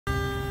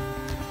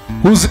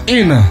Who's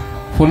in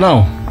for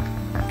now?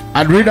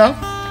 Adrida?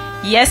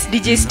 Yes,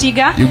 DJ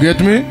Stiga. You get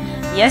me?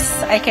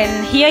 Yes, I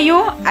can hear you.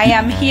 I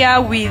am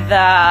here with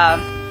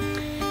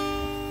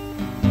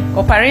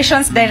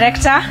Operations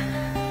Director,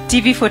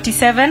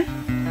 TV47.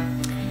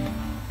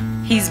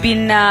 He's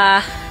been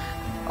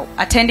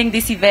attending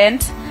this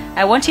event.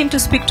 I want him to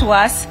speak to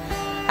us.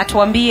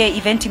 Atuambie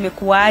event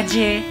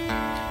imekuaje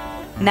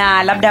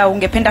na labda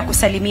ungependa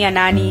kusalimia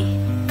nani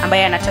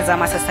ambaye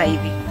anatazama sasa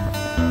hivi.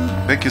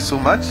 Thank you so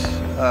much.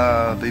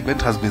 The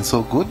event has been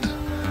so good.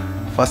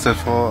 First and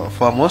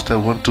foremost, I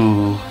want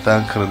to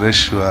thank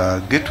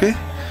GOtv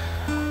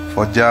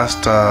for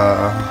just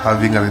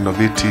having an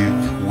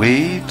innovative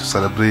way to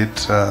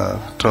celebrate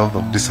 12th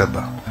of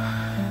December.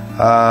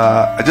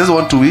 I just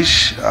want to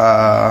wish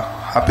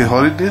happy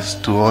holidays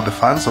to all the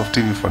fans of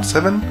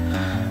TV47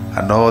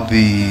 and all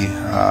the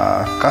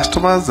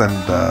customers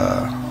and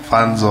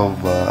fans of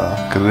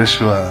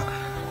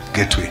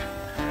GOtv.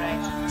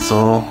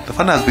 So the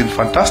fun has been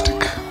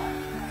fantastic.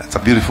 It's a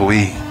beautiful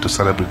way to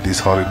celebrate this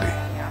holiday.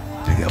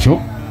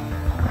 Sure.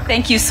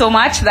 Thank you so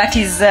much. That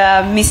is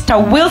Mr.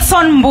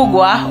 Wilson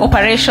Mbugwa,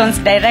 Operations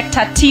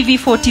Director,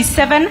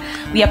 TV47.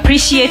 We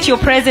appreciate your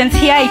presence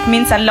here. It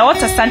means a lot.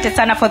 Asante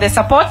sana for the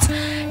support.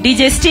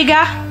 DJ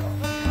Stiga,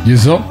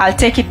 yes, sir. I'll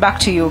take it back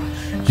to you.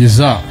 Yes,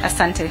 sir.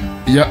 Asante.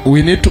 Yeah,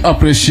 we need to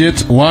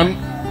appreciate one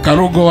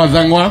Karungo wa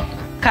Thang'wa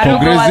for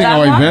gracing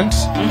our event.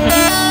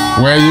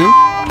 Where are you?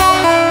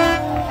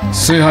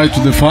 Say hi to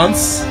the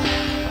fans.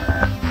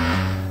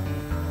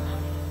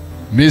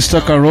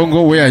 Mr.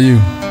 Karungo, where are you?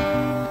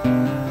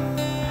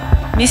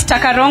 Mr.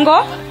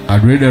 Karungo?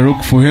 I'd read a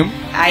look for him.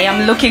 I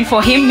am looking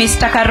for him,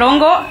 Mr.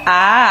 Karungo.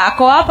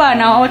 Ako hapa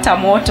anaota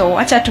moto.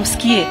 Acha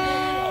tusikie.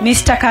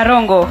 Mr.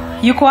 Karungo,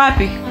 yuko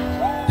wapi?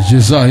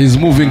 Yes, sir. He's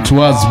moving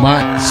towards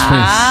my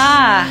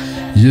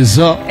space. Yes,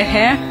 sir.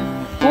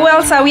 Who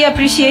else are we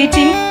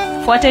appreciating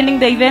for attending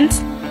the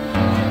event?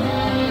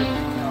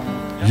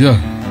 Yeah.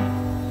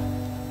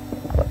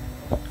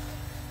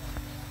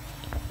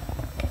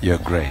 You're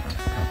great.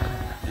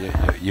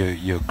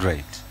 You're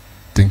great.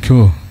 Thank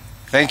you.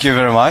 Thank you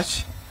very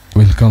much.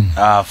 Welcome.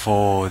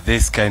 For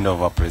this kind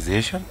of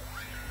appreciation.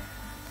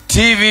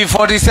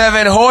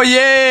 TV47, oh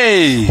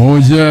yeah! Oh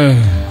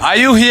yeah. Are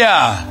you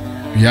here?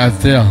 We are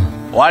there.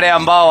 Wale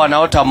ambao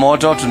wanaota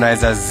moto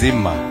tunaweza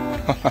zima.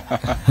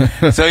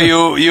 So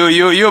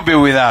you'll be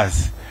with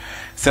us.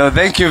 So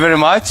thank you very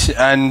much.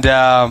 And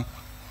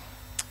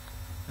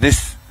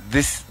this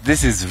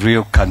is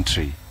real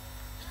country.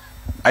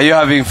 Are you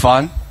having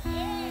fun?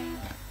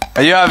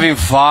 Are you having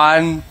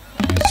fun?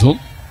 So?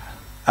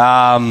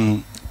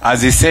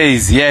 As he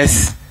says,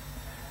 yes,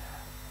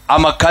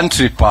 I'm a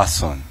country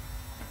person.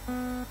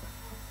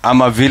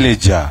 I'm a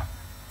villager.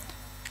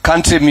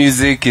 Country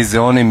music is the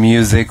only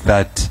music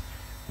that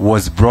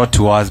was brought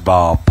to us by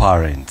our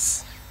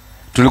parents.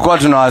 Tulikuwa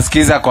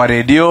tunawasikiza kwa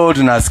radio,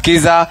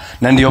 tunasikiza,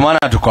 na ndio maana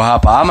tuko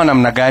hapa. Ama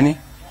namna gani?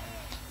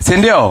 Si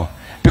ndio?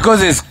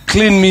 Because it's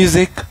clean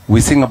music.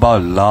 We sing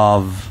about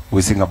love.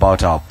 We sing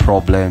about our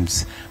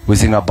problems. We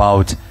sing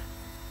about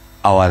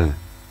our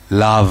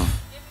love.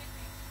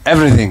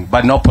 Everything,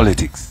 but no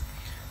politics.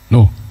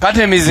 No.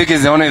 Country music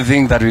is the only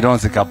thing that we don't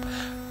sing up.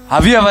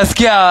 Have you ever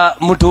sikia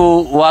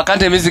mtu wa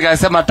country music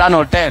anasema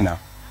tano tena?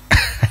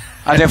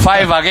 At the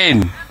 5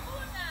 again?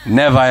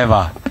 Never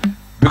ever.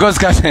 Because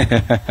country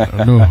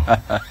No.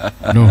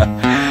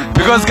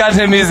 Because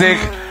country music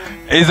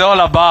is all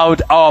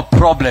about our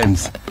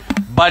problems.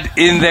 But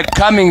in the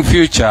coming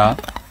future,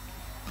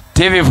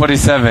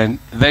 TV47,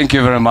 thank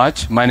you very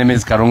much. My name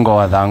is Karungo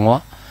wa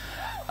Thang'wa.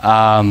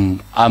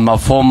 I'm a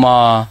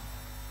former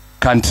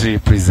country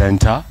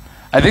presenter.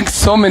 I think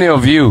so many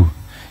of you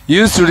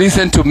used to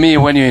listen to me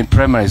when you're in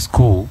primary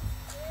school.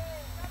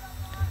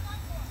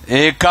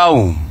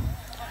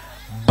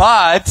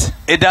 But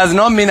it does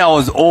not mean I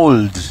was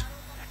old.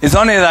 It's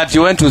only that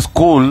you went to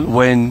school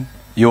when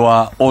you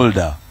were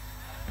older.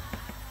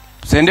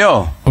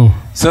 Sendio? Oh.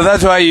 So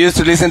that's why you used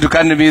to listen to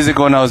country music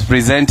when I was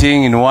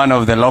presenting in one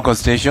of the local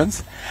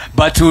stations.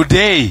 But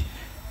today,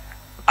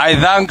 I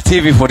thank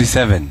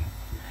TV47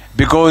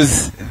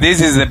 because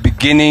this is the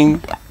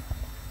beginning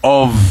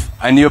of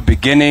a new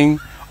beginning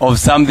of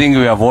something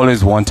we have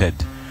always wanted.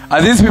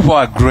 And these people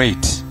are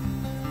great.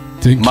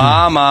 Thank you.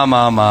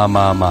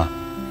 Mama.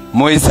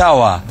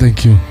 Moisawa.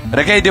 Thank you.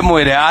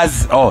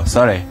 Oh,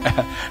 sorry.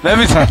 Let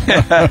me tell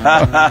you.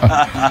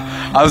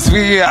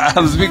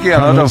 I'm speaking a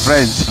lot of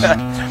French.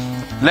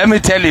 Let me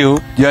tell you,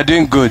 you are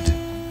doing good.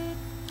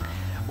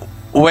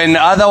 When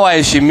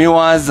otherwise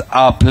Shimiwas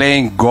are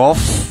playing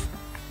golf,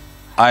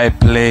 I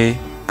play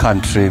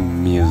country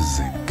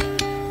music.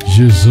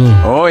 Jesus.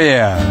 Oh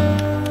yeah.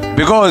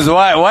 Because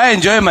why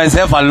enjoy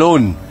myself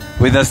alone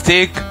with a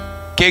stick,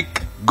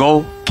 kick,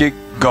 go, kick,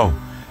 go?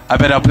 I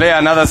better play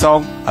another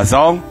song, a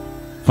song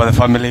for the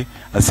family,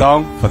 a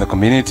song for the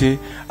community,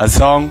 a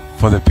song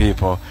for the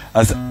people,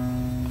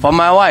 for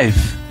my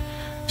wife.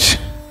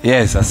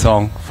 Yes, a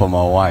song for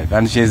my wife,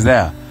 and she's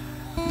there.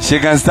 She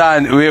can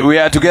stand. We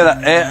are together.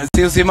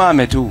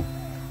 Simame too.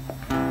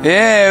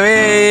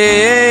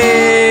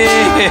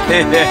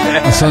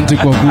 Asante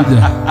kwa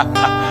kuja.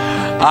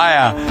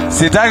 Haya,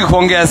 sitaki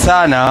kuongea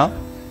sana.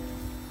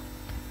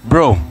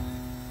 Bro,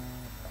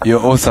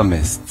 you're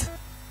awesomest.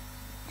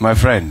 My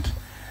friend,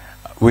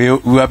 we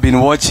have been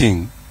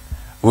watching.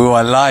 We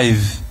were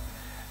live,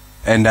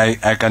 and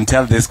I can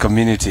tell this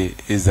community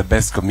is the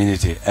best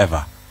community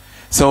ever.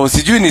 So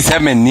sijui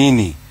niseme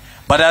nini,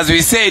 but as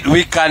we said,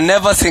 we can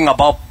never sing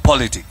about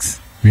politics.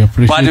 We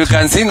appreciate but we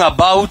can sing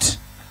about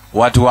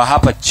watu wa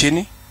hapa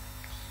chini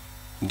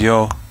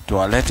ndio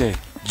tuwalete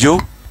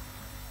juu,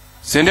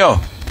 si ndio?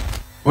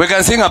 We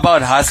can sing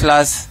about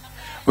hustlers.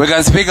 We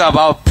can speak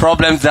about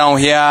problems down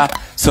here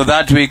so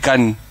that we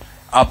can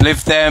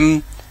uplift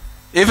them.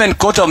 Even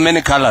coat of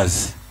many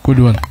colors. Good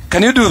one.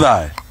 Can you do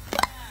that?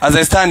 As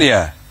I stand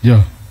here?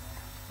 Yeah.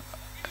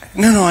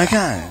 No, I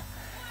can't.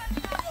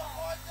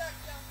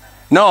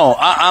 No,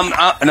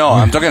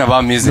 I'm talking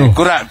about music. No.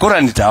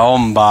 Kura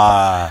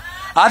nitaomba.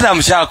 Hata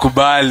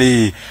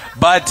mshakubali.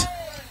 But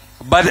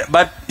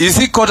you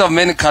see, coat of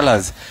many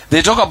colors.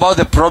 They talk about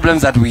the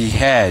problems that we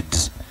had.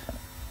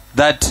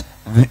 That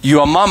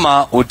your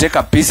mama would take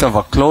a piece of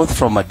a cloth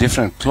from a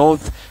different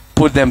cloth,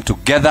 put them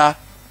together,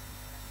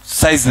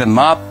 size them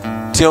up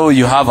till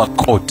you have a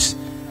coat.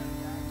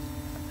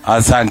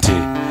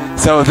 Asante.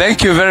 So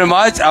thank you very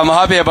much. I'm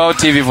happy about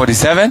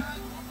TV47.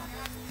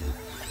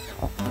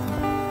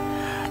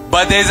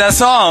 But there's a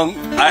song.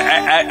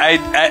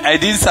 I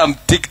did some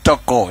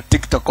TikTok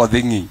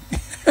thingy.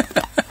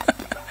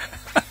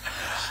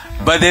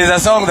 But there's a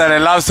song that I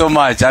love so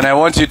much, and I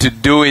want you to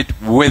do it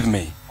with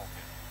me.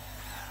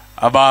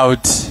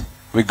 About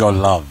we got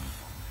love.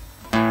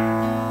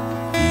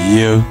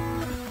 You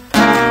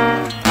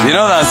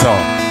know that song?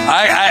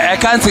 I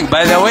can't sing.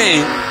 By the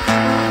way,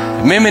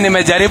 mimi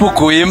nimejaribu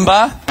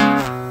kuimba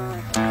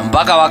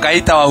mpaka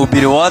wakaita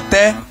wahubiri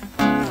wote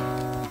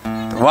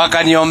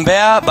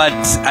wakaniombea,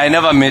 but I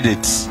never made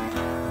it.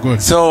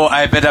 Good. So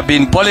I better be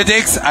in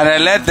politics, and I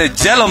let the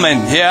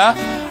gentleman here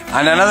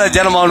and another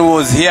gentleman who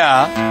was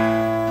here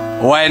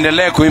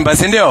waendelee kuimba,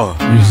 si ndio?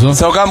 Yes,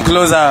 so come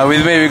closer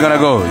with me. We're gonna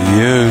go.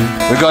 You.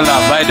 We got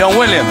love by Don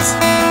Williams.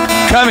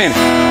 Come in.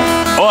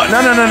 Oh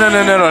no.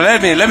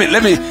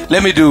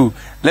 Let me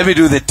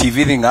do the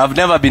TV thing. I've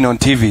never been on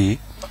TV,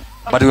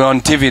 but we're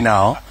on TV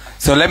now.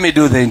 So let me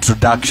do the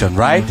introduction,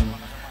 right?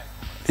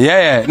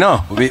 Yeah.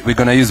 No, we're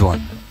gonna use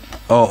one.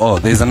 Oh,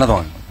 there's another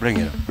one. Bring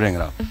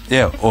it up.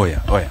 Yeah. Oh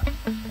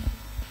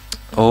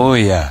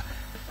yeah.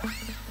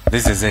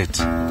 This is it.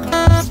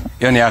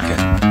 Yoni yake.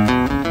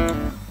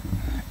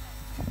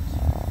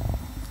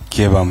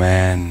 Kiba,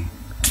 man.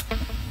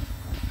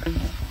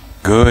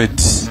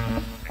 Good.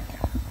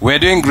 We're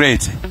doing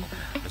great.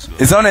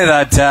 It's only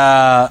that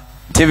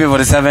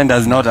TV47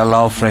 does not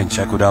allow French.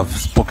 I could have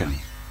spoken.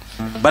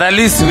 But at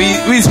least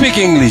we speak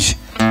English.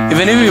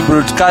 Even if we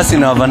broadcast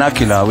in our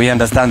vernacular, we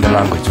understand the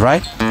language,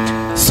 right?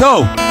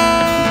 So,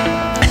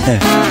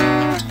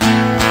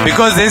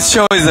 because this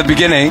show is the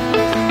beginning,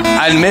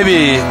 and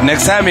maybe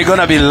next time we're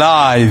gonna be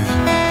live.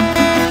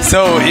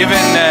 So even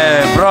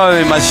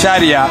probably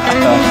Masharia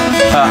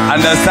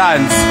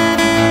understands.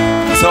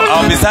 So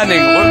I'll be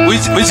standing.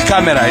 Which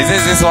camera? Is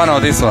this one or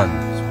this one?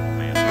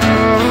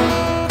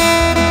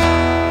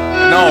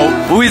 No,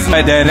 who is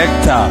my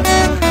director?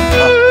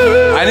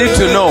 I need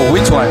to know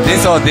which one,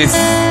 this or this.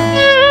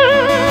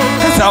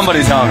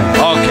 Somebody tell me.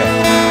 Okay.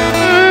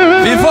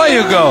 Before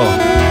you go,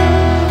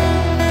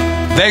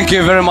 thank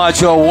you very much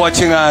for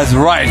watching us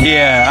right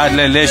here at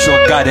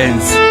Leleshwa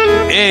Gardens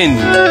in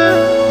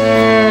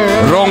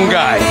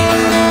Rongai.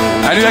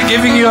 And we are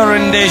giving you a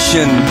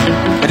rendition.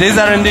 It is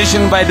a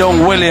rendition by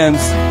Don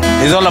Williams.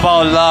 It's all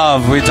about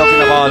love. We're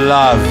talking about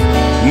love.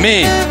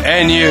 Me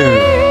and you.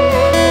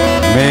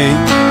 Me.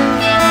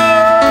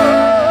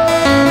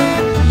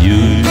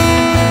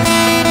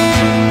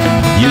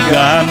 You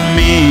got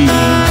me.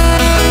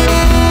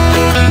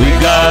 We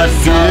got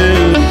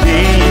good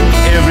thing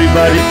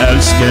everybody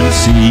else can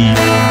see.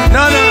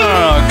 No.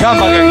 Come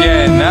back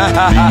again.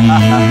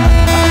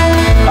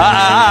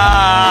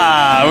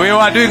 We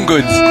were doing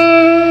good.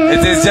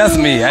 It is just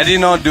me. I did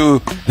not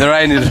do the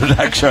right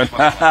introduction.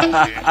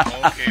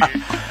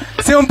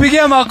 Si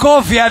umpigie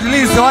makofi at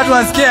least watu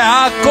wasikie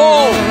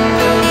hako.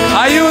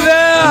 Are you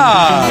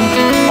there?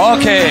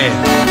 Okay.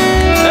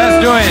 Let's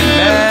do it,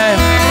 man.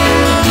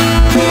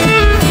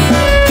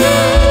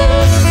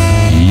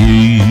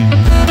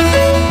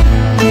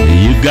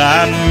 You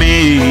got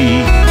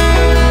me.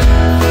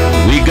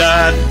 We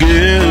got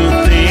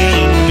good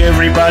thing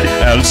everybody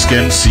else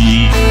can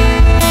see.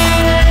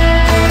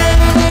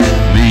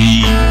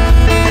 Me,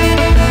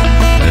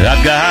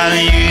 I got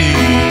you.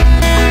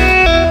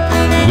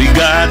 We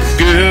got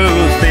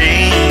good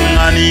thing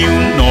and you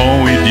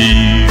know it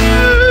is.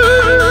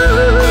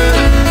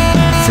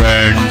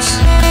 Friends,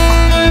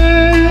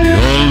 you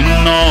all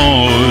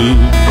know,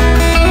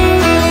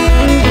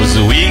 'cause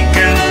we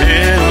can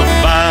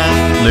help and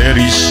let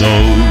it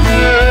show.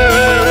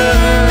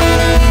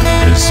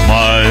 A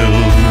smile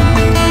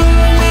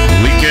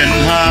we can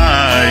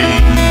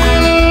hide.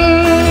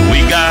 We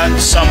got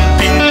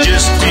something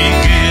just too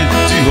good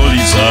to hold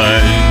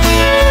inside.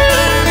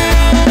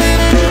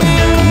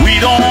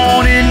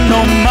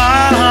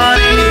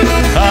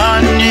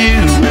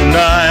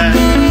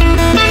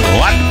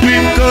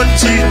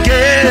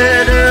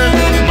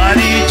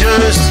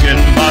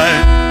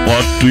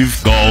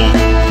 we've got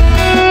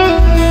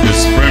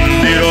is from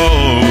it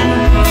all.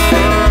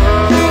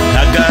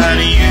 I got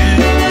you,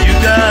 you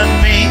got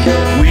me,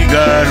 we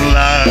got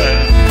love.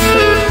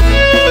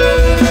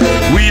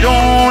 We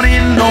don't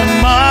need no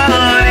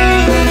money,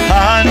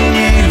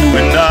 honey, you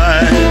and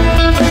I.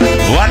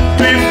 What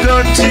we've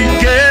got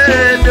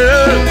together,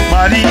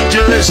 money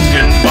just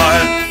can't buy.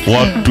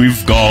 What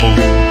we've got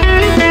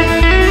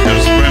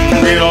is from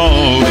it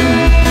all.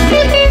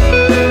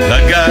 I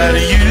got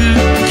you,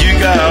 you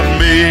got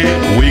me,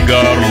 we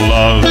got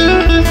love.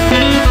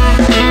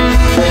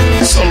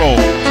 Solo.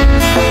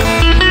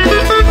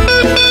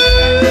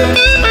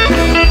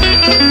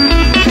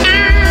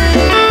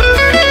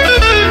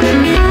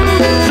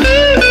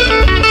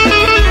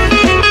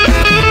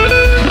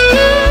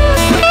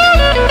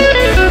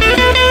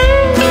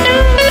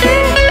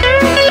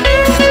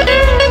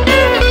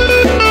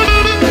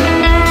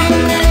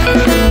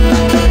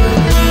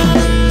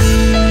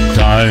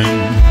 Time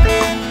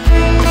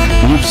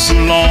moves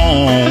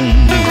along,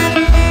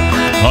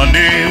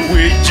 honey,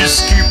 we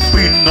just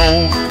keeping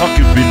on,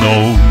 keeping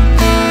on.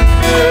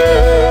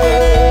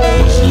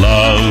 'Cause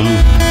love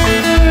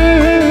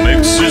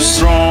makes us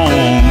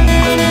strong.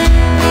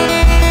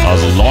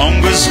 As long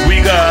as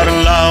we got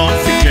love,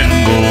 we can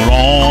go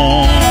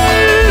wrong.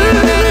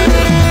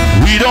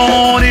 We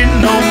don't need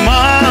no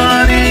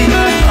money,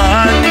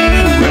 honey,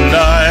 you and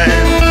I.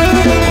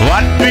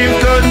 What we've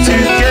got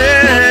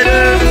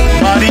together,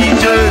 money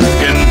just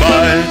can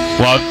buy.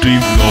 What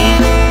we've got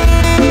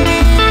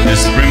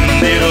is from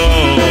it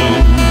all.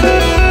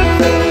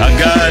 I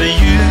got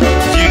you,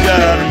 you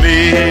got me,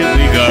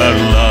 we got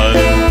love.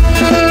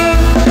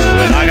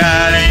 Well, I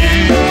got you,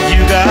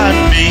 you got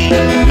me,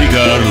 we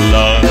got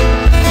love.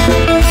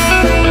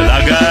 Well,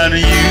 I got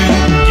you,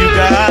 you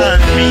got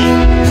me,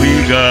 we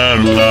got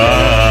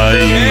love.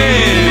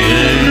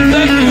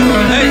 Thank you,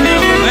 thank you,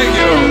 thank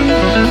you,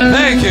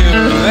 thank you,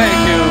 thank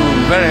you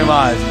very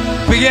much.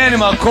 Begin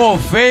my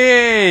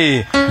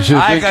coffee.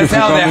 I can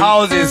tell the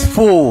house is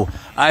full,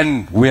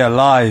 and we are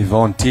live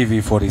on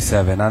TV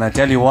 47. And I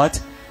tell you what,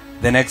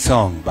 the next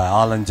song by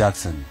Alan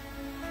Jackson,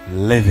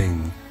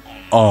 Living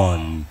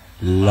on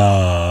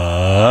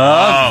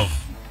Love.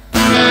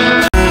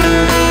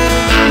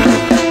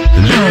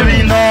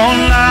 Living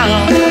on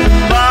love,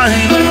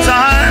 buying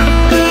time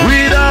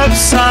without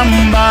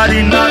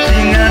somebody,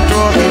 nothing at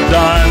all the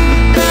time.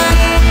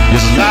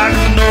 It's like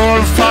an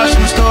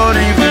old-fashioned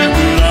story we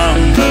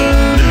belong.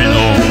 Living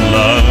on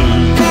love.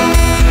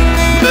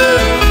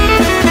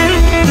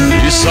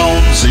 It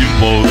sounds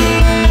simple,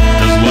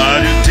 that's what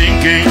you're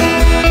thinking.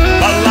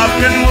 But love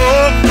can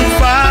walk too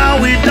far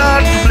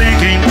without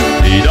blinking.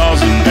 It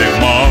doesn't take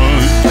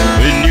much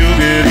when you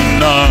get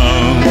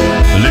enough.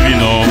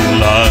 Living on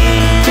love.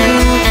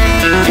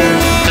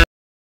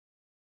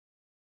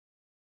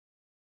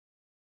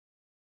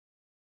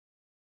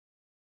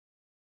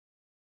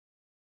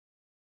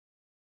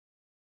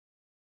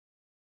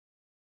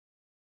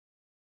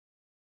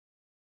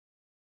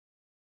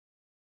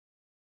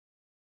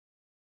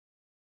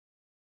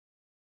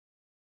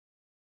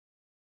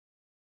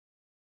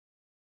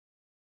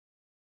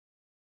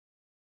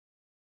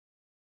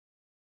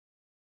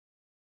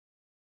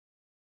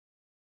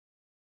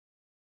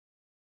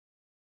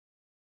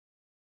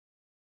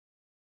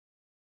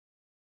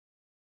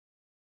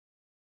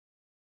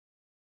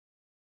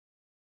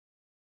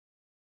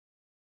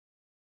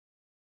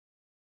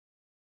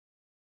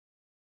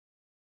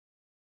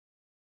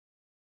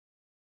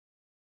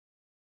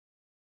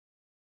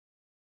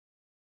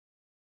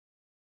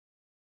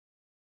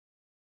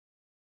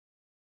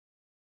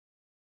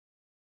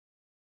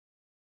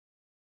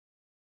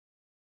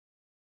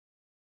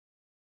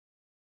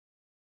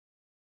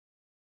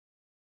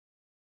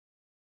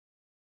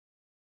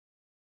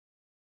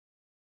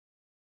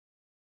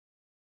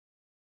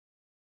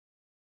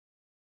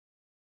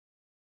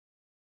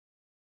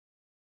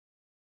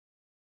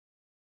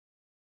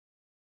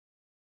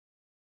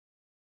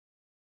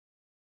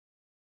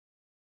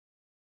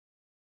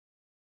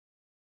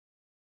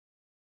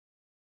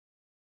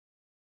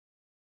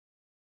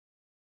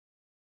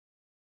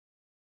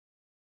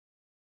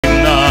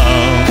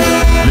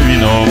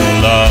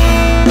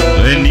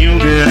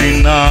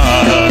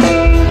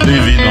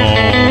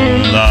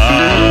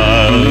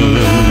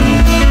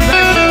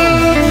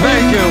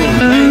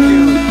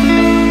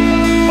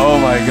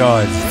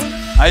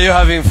 Are you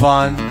having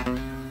fun?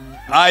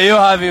 Are you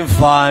having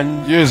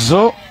fun? Yes,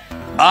 sir.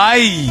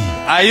 Aye.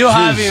 Are you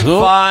having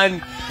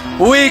fun?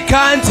 We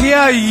can't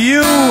hear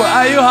you.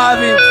 Are you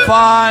having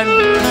fun?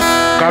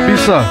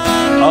 Kabisa.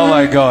 Oh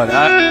my God.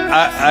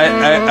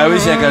 I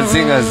wish I can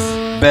sing as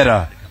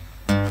better.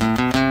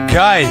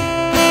 Guy,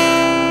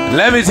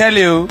 let me tell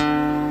you,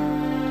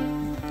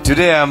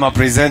 today I'm a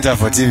presenter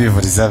for TV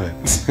 47.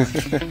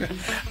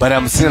 But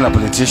I'm still a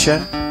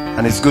politician,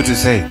 and it's good to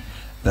say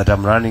that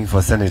I'm running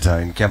for senator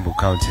in Kiambu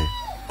County.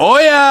 Oh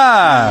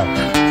yeah!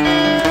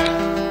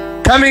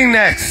 Coming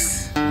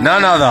next,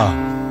 none other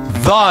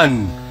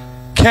than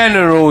Ken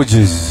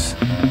Rogers,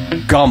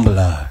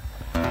 Gambler.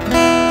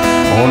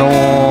 On a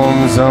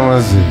warm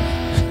summer's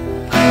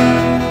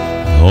eve.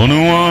 On the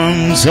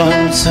ones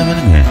on 70,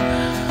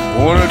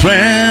 on a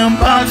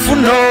tramp out for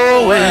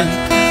nowhere.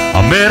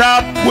 I met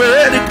up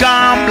with a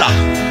gambler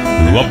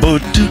who I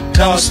put 2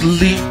 times to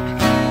leave.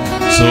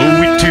 So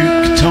we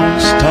took it on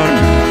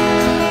starting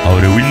out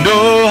the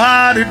window,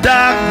 out of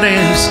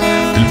darkness,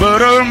 the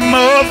bottom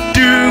of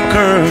 2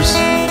 curves.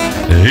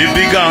 He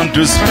began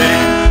to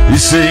speak. He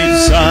said,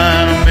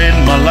 son, I made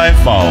my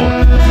life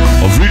out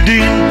of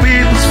reading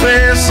people's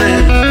faces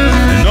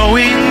and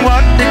knowing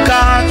what they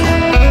got,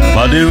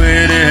 but the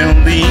way they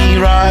held me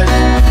right.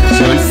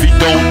 So if you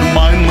don't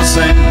mind me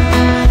saying,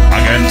 I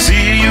can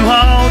see you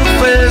how to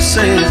face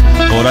it.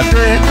 But I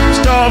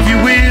taste of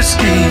your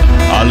whiskey,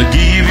 I'll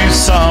give you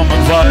some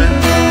advice.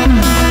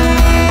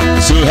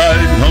 So I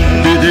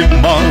hunted in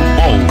my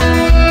boat,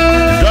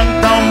 drank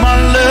down my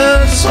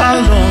left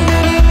salon,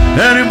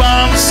 and he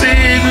bought a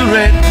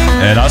cigarette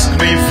and asked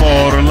me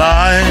for a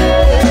line.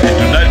 And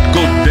tonight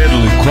got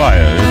deadly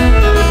quiet.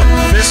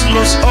 Face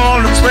lost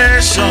all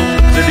expression.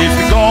 Said if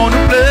you're gonna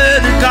play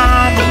the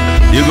gamble,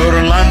 you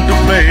gotta learn to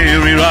play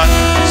it right.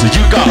 So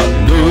you gotta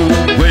know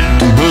when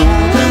to hold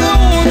them,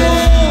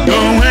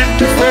 know when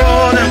to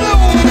fall them,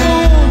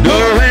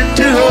 know when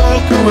to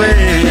walk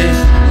away,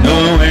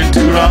 know when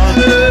to run.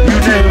 You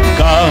never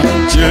got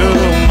your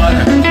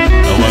money.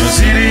 I wanna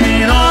sit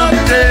in on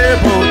the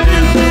table,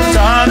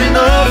 time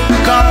enough to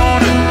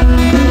count it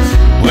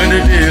when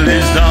the deal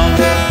is done.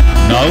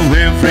 Now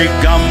every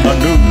gamba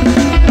knows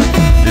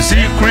the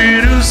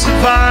secret of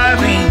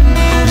surviving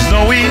is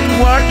knowing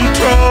what to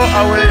throw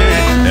away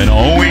and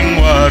knowing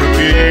what to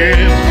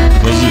give.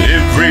 Cause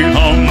every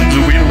hand's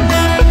a winner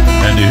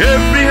and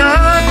every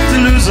hand's a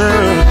loser.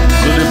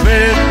 So the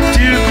best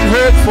you can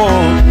hope for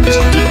is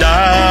to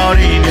down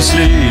in your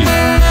sleep.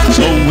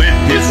 So when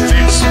he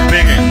thinks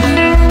picking,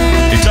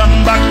 he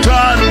turned back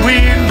toward the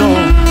window,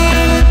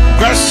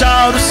 crashed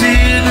out a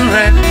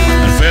cigarette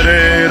and fed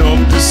it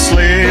up the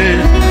sled.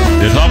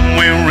 The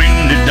somewhere in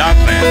the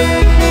darkness,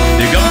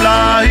 the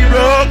gambler he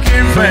broke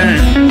his fan,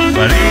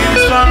 but he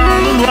was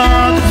found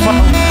what to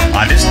found.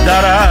 And this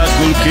that I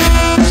could keep.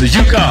 So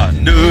you can't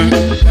do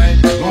when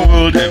to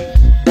hold them,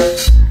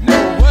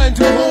 Know when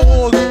to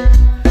hold them,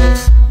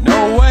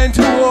 know when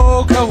to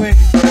walk away,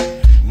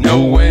 know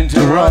when to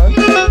run.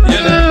 You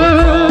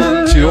never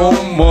count your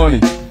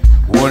money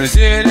when it's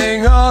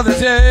sitting on the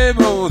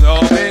table.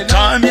 There'll be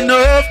time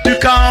enough to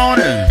count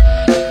it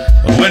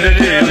when the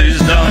deal is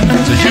done.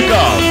 So you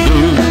gotta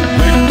know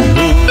when to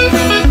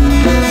hold,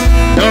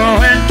 know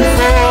when to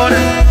fold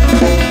it,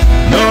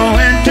 know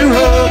when to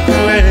walk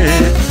away,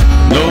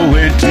 know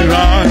when to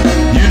run.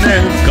 You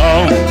never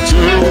count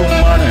your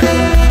money.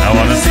 I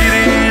wanna sit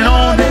in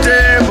on the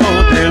table.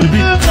 There'll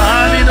be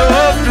time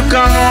enough to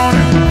count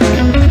it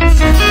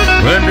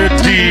when the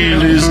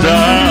deal is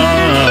done.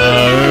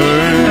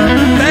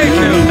 Thank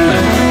you.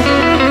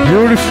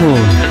 Beautiful.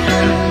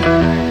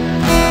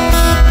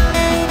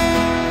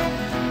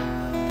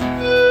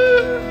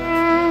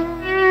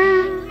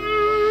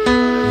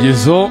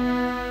 Yezo.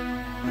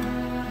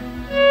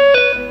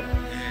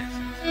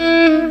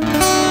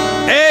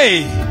 Hey,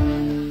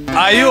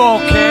 are you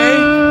okay?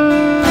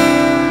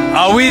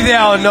 Are we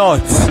there or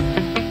not?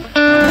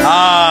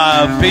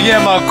 Pigia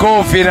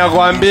makofi na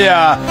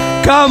kuambia,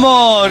 come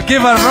on,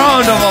 give a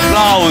round of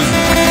applause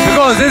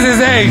because this is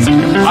it.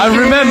 I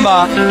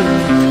remember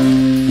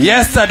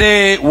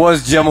yesterday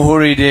was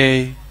Jamhuri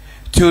Day.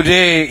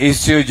 Today is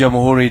still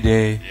Jamhuri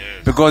Day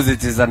because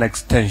it is an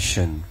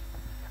extension.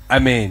 I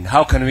mean,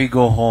 how can we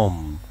go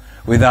home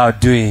without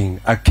doing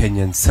a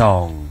Kenyan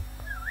song?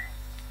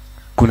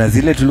 Kuna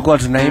zile tulikuwa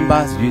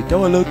tunaimba, sijui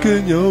tawala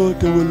Kenya,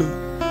 tawala,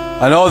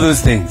 and all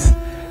those things.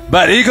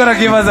 But he gonna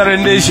give us a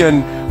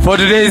rendition for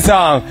today's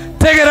song.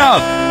 Take it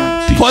up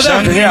for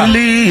them to hear.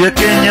 Shangilia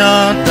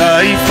Kenya,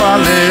 taifa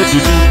letu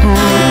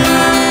tukufu,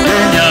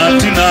 Kenya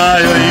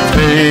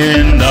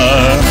tunayoipenda.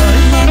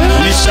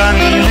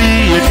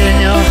 Nishangilie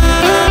Kenya,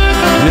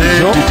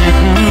 letu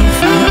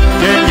tukufu,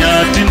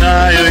 Kenya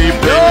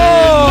tunayoipenda.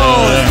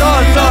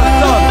 Stop.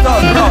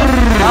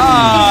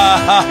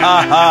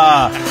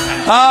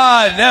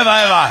 Never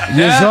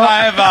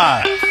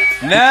ever.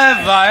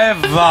 Never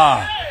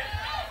ever.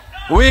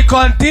 We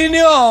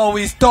continue or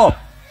we stop?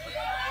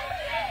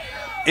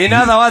 In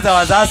other words, I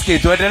was asking,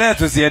 tuendelee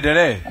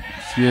tusiendelee?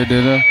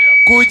 Siendelee.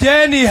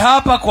 Kujeni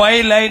hapa kwa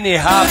hii line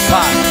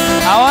hapa.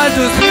 I want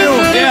to see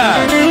you here.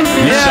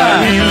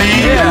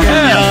 Nishangilie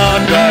Kenya,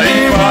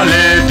 taifa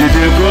letu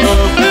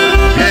tukufu,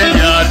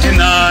 Kenya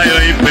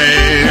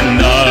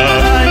tunayoipenda.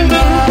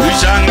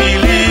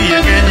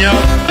 Nishangilie Kenya,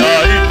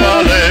 taifa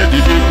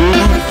letu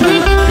tukufu,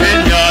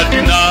 Kenya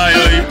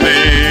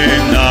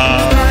tunayoipenda.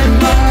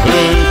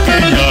 Oh,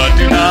 Kenya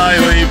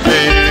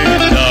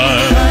tunayoipenda.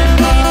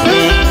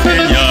 Oh,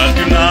 Kenya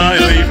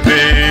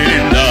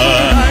tunayoipenda.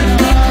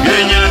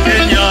 Kenya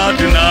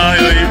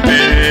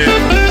tunayoipenda.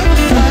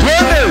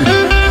 Twende,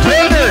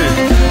 twende.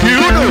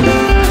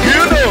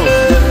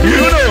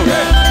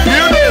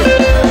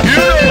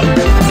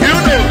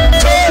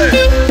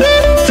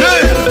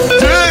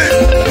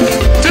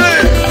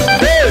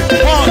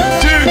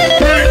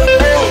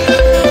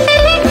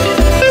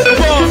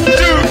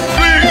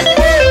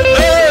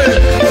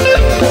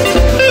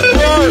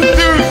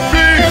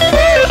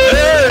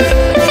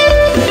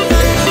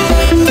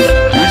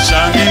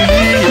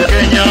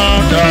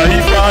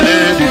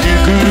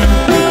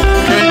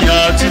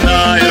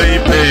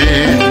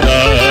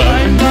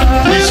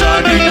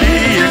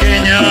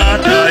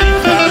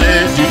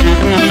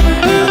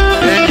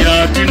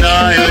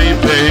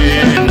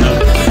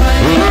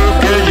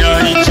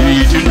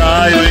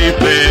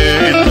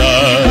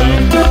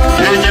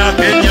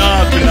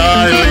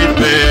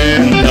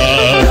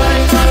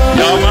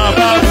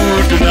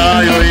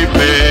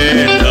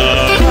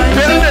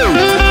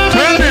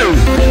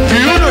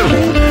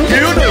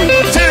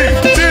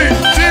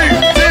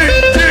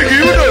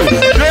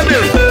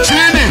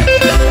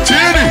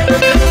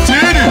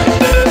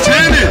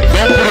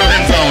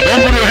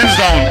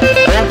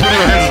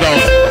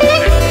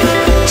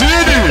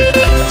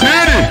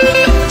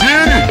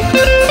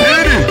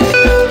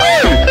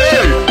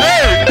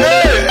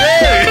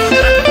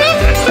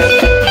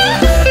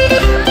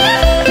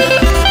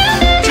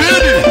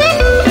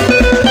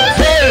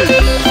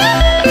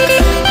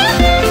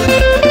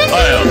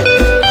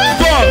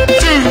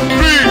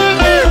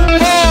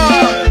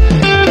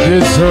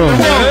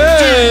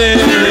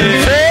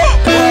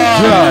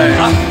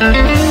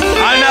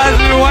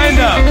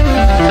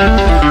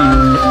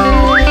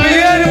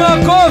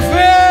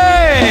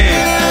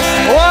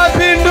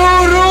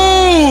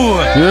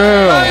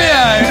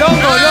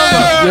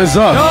 Yes,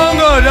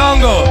 sir.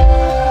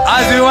 Dongo.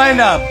 As we wind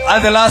up,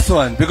 and the last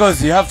one,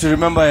 because you have to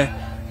remember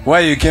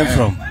where you came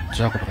from.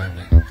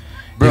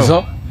 Bro, Yes,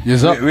 sir.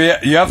 Yes, sir.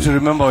 you have to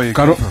remember where you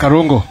came from.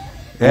 Karungo.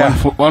 Yeah.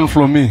 One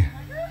from me.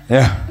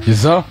 Yeah. Yes,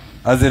 sir.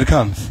 As it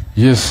comes.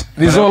 Yes.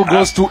 This all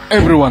goes to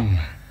everyone.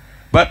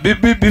 But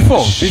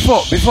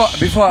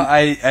before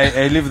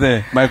I leave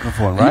the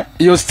microphone, right?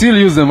 You still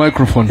use the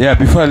microphone. Yeah,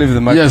 before I leave the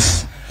microphone.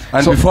 Yes.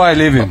 And So, before I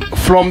leave him.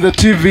 From the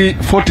TV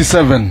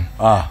 47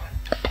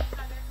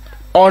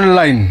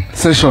 online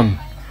session,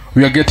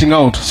 we are getting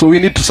out. So we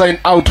need to sign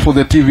out for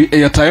the TV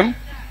airtime.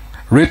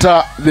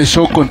 Later, the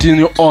show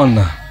continue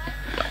on.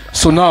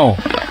 So now,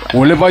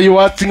 wherever you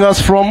are watching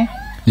us from,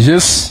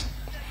 yes,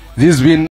 this has been